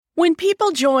When people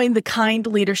join the Kind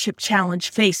Leadership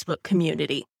Challenge Facebook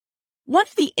community, one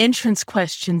of the entrance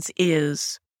questions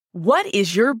is, what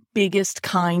is your biggest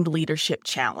kind leadership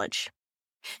challenge?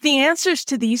 The answers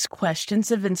to these questions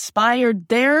have inspired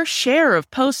their share of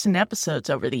posts and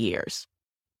episodes over the years.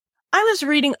 I was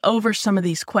reading over some of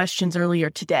these questions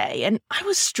earlier today, and I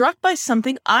was struck by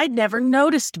something I'd never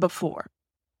noticed before.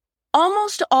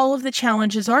 Almost all of the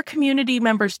challenges our community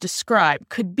members describe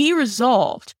could be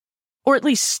resolved, or at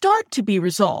least start to be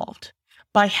resolved,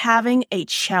 by having a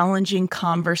challenging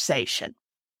conversation.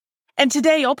 And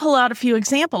today I'll pull out a few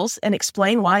examples and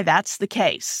explain why that's the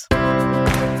case.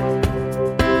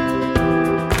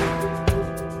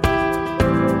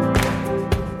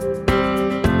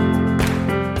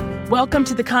 Welcome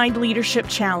to the Kind Leadership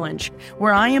Challenge,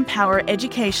 where I empower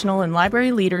educational and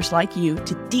library leaders like you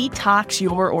to detox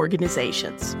your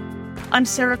organizations. I'm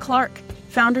Sarah Clark,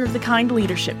 founder of the Kind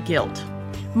Leadership Guild.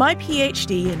 My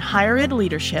PhD in higher ed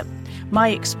leadership, my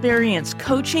experience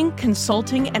coaching,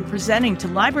 consulting, and presenting to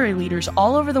library leaders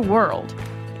all over the world,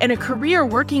 and a career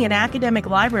working in academic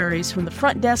libraries from the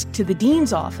front desk to the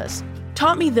dean's office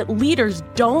taught me that leaders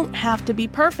don't have to be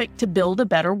perfect to build a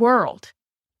better world.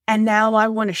 And now I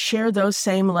want to share those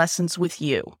same lessons with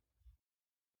you.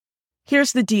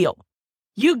 Here's the deal.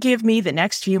 You give me the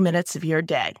next few minutes of your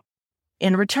day.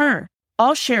 In return,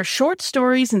 I'll share short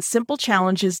stories and simple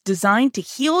challenges designed to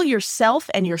heal yourself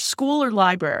and your school or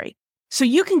library so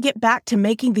you can get back to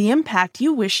making the impact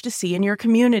you wish to see in your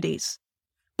communities.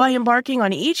 By embarking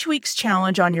on each week's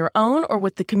challenge on your own or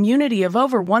with the community of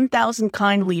over 1,000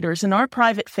 kind leaders in our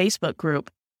private Facebook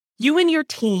group, you and your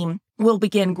team will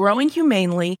begin growing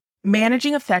humanely,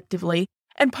 managing effectively,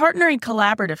 and partnering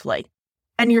collaboratively.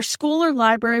 And your school or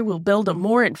library will build a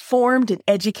more informed and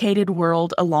educated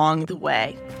world along the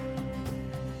way.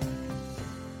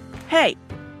 Hey,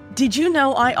 did you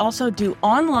know I also do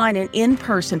online and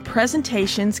in-person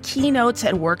presentations, keynotes,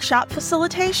 and workshop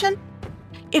facilitation?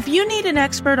 If you need an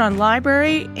expert on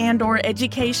library and/or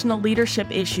educational leadership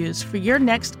issues for your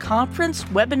next conference,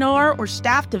 webinar, or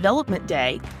staff development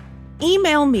day,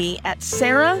 email me at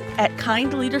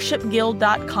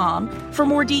sarah@kindleadershipguild.com for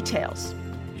more details.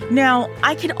 Now,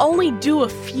 I can only do a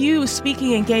few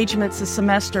speaking engagements a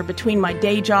semester between my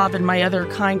day job and my other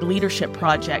kind leadership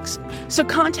projects, so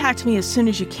contact me as soon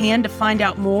as you can to find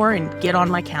out more and get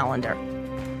on my calendar.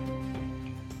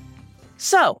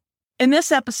 So, in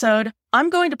this episode, I'm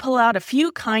going to pull out a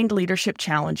few kind leadership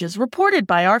challenges reported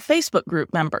by our Facebook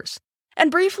group members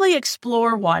and briefly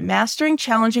explore why mastering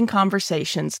challenging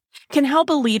conversations can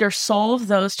help a leader solve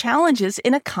those challenges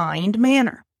in a kind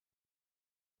manner.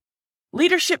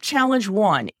 Leadership Challenge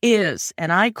 1 is,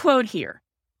 and I quote here,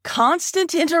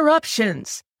 constant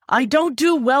interruptions. I don't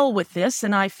do well with this,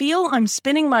 and I feel I'm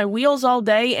spinning my wheels all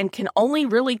day and can only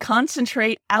really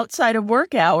concentrate outside of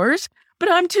work hours,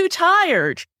 but I'm too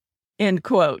tired. End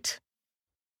quote.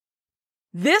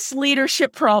 This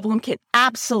leadership problem can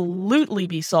absolutely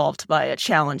be solved by a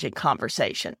challenging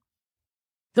conversation.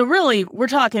 Though really, we're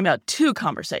talking about two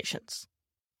conversations.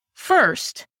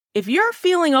 First, if you're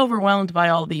feeling overwhelmed by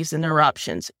all these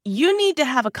interruptions, you need to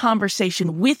have a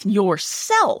conversation with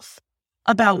yourself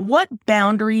about what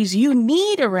boundaries you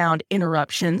need around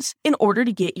interruptions in order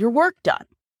to get your work done.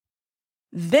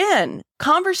 Then,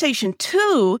 conversation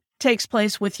 2 takes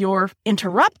place with your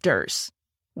interrupters,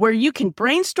 where you can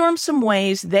brainstorm some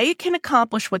ways they can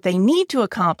accomplish what they need to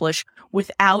accomplish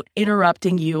without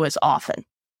interrupting you as often.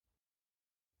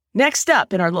 Next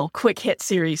up in our little quick hit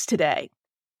series today,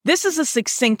 this is a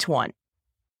succinct one.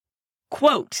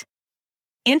 Quote,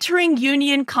 entering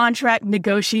union contract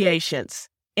negotiations,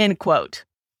 end quote.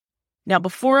 Now,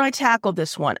 before I tackle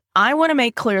this one, I want to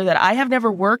make clear that I have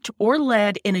never worked or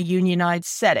led in a unionized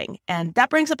setting, and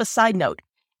that brings up a side note.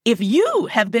 If you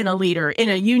have been a leader in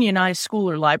a unionized school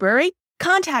or library,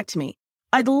 contact me.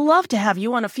 I'd love to have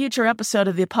you on a future episode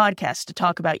of the podcast to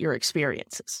talk about your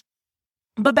experiences.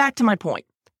 But back to my point.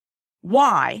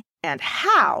 Why and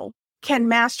how can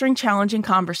mastering challenging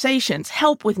conversations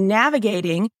help with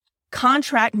navigating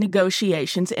contract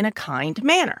negotiations in a kind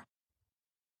manner?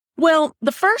 Well,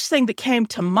 the first thing that came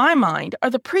to my mind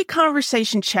are the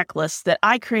pre-conversation checklists that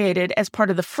I created as part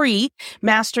of the free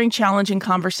Mastering Challenging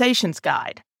Conversations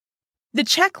guide. The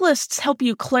checklists help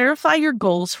you clarify your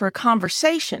goals for a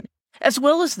conversation, as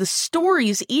well as the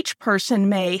stories each person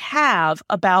may have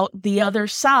about the other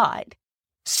side,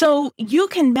 so you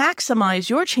can maximize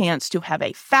your chance to have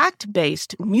a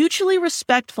fact-based, mutually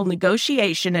respectful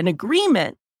negotiation and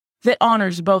agreement that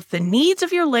honors both the needs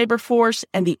of your labor force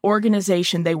and the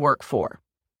organization they work for.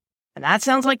 And that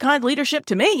sounds like kind leadership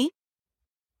to me.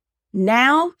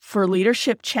 Now for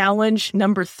leadership challenge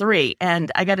number 3.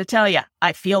 And I got to tell you,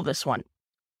 I feel this one.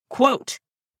 Quote,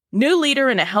 new leader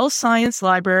in a health science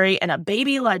library and a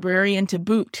baby librarian to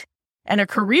boot, and a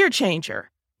career changer.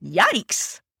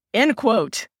 Yikes. End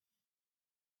quote.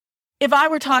 If I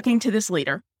were talking to this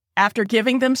leader, after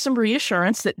giving them some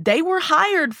reassurance that they were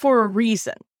hired for a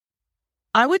reason,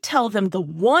 I would tell them the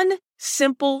one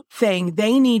simple thing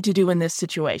they need to do in this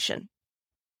situation.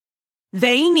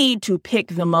 They need to pick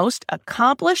the most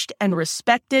accomplished and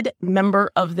respected member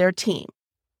of their team,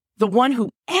 the one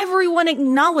who everyone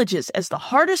acknowledges as the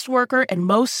hardest worker and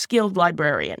most skilled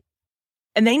librarian.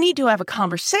 And they need to have a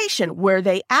conversation where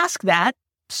they ask that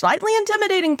slightly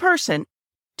intimidating person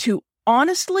to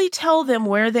honestly tell them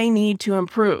where they need to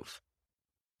improve.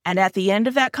 And at the end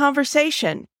of that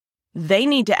conversation, they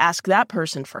need to ask that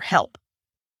person for help.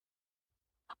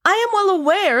 I am well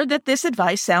aware that this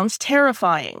advice sounds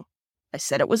terrifying. I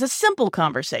said it was a simple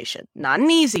conversation, not an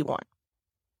easy one.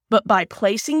 But by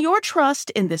placing your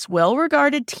trust in this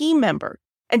well-regarded team member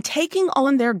and taking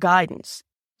on their guidance,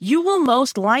 you will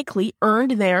most likely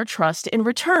earn their trust in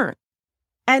return.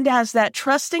 And as that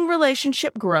trusting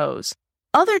relationship grows,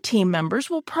 other team members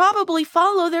will probably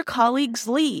follow their colleagues'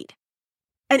 lead.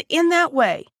 And in that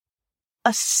way,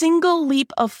 a single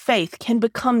leap of faith can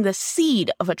become the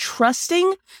seed of a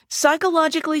trusting,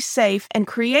 psychologically safe, and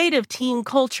creative team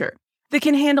culture that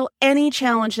can handle any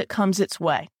challenge that comes its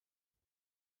way.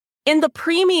 In the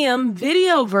premium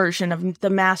video version of the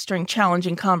Mastering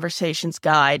Challenging Conversations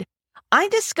guide, I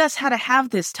discuss how to have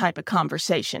this type of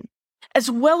conversation, as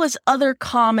well as other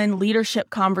common leadership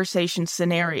conversation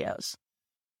scenarios.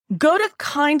 Go to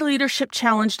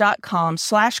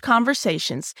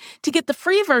kindleadershipchallenge.com/conversations to get the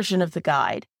free version of the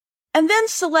guide, and then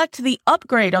select the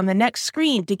upgrade on the next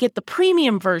screen to get the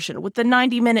premium version with the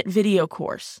 90-minute video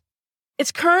course.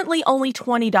 It's currently only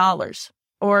 $20,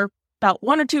 or about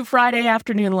 1 or 2 Friday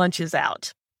afternoon lunches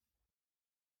out.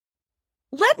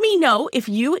 Let me know if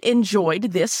you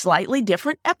enjoyed this slightly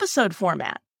different episode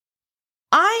format.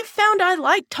 I found I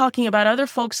like talking about other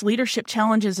folks' leadership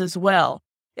challenges as well.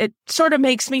 It sort of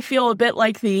makes me feel a bit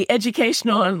like the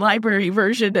educational and library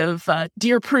version of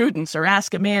Dear Prudence or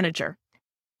Ask a Manager.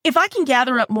 If I can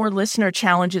gather up more listener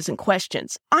challenges and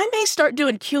questions, I may start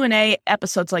doing Q&A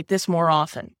episodes like this more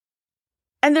often.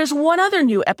 And there's one other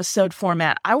new episode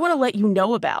format I want to let you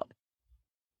know about.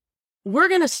 We're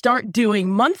going to start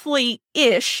doing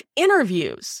monthly-ish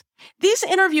interviews. These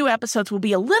interview episodes will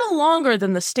be a little longer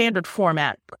than the standard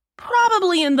format,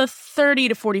 probably in the 30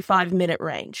 to 45-minute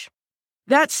range.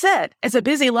 That said, as a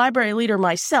busy library leader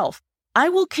myself, I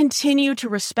will continue to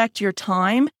respect your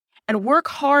time and work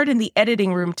hard in the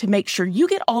editing room to make sure you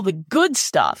get all the good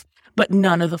stuff, but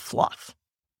none of the fluff.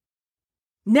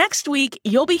 Next week,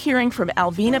 you'll be hearing from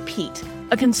Alvina Pete,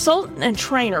 a consultant and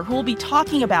trainer who will be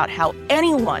talking about how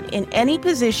anyone in any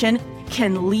position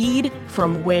can lead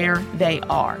from where they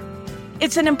are.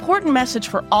 It's an important message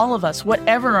for all of us,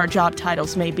 whatever our job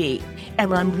titles may be,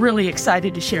 and I'm really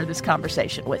excited to share this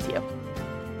conversation with you.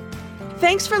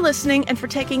 Thanks for listening and for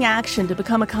taking action to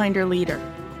become a kinder leader.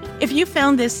 If you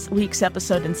found this week's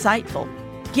episode insightful,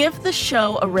 give the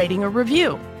show a rating or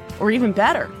review, or even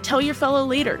better, tell your fellow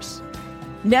leaders.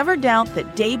 Never doubt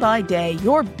that day by day,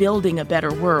 you're building a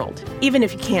better world, even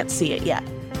if you can't see it yet.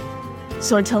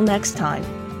 So until next time,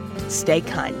 stay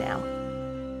kind now.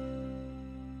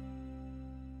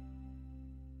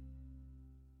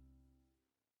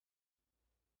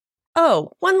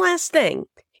 Oh, one last thing.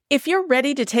 If you're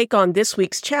ready to take on this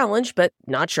week's challenge but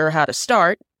not sure how to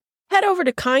start, head over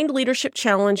to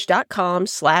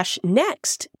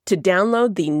kindleadershipchallenge.com/next to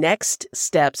download the Next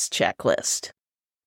Steps checklist.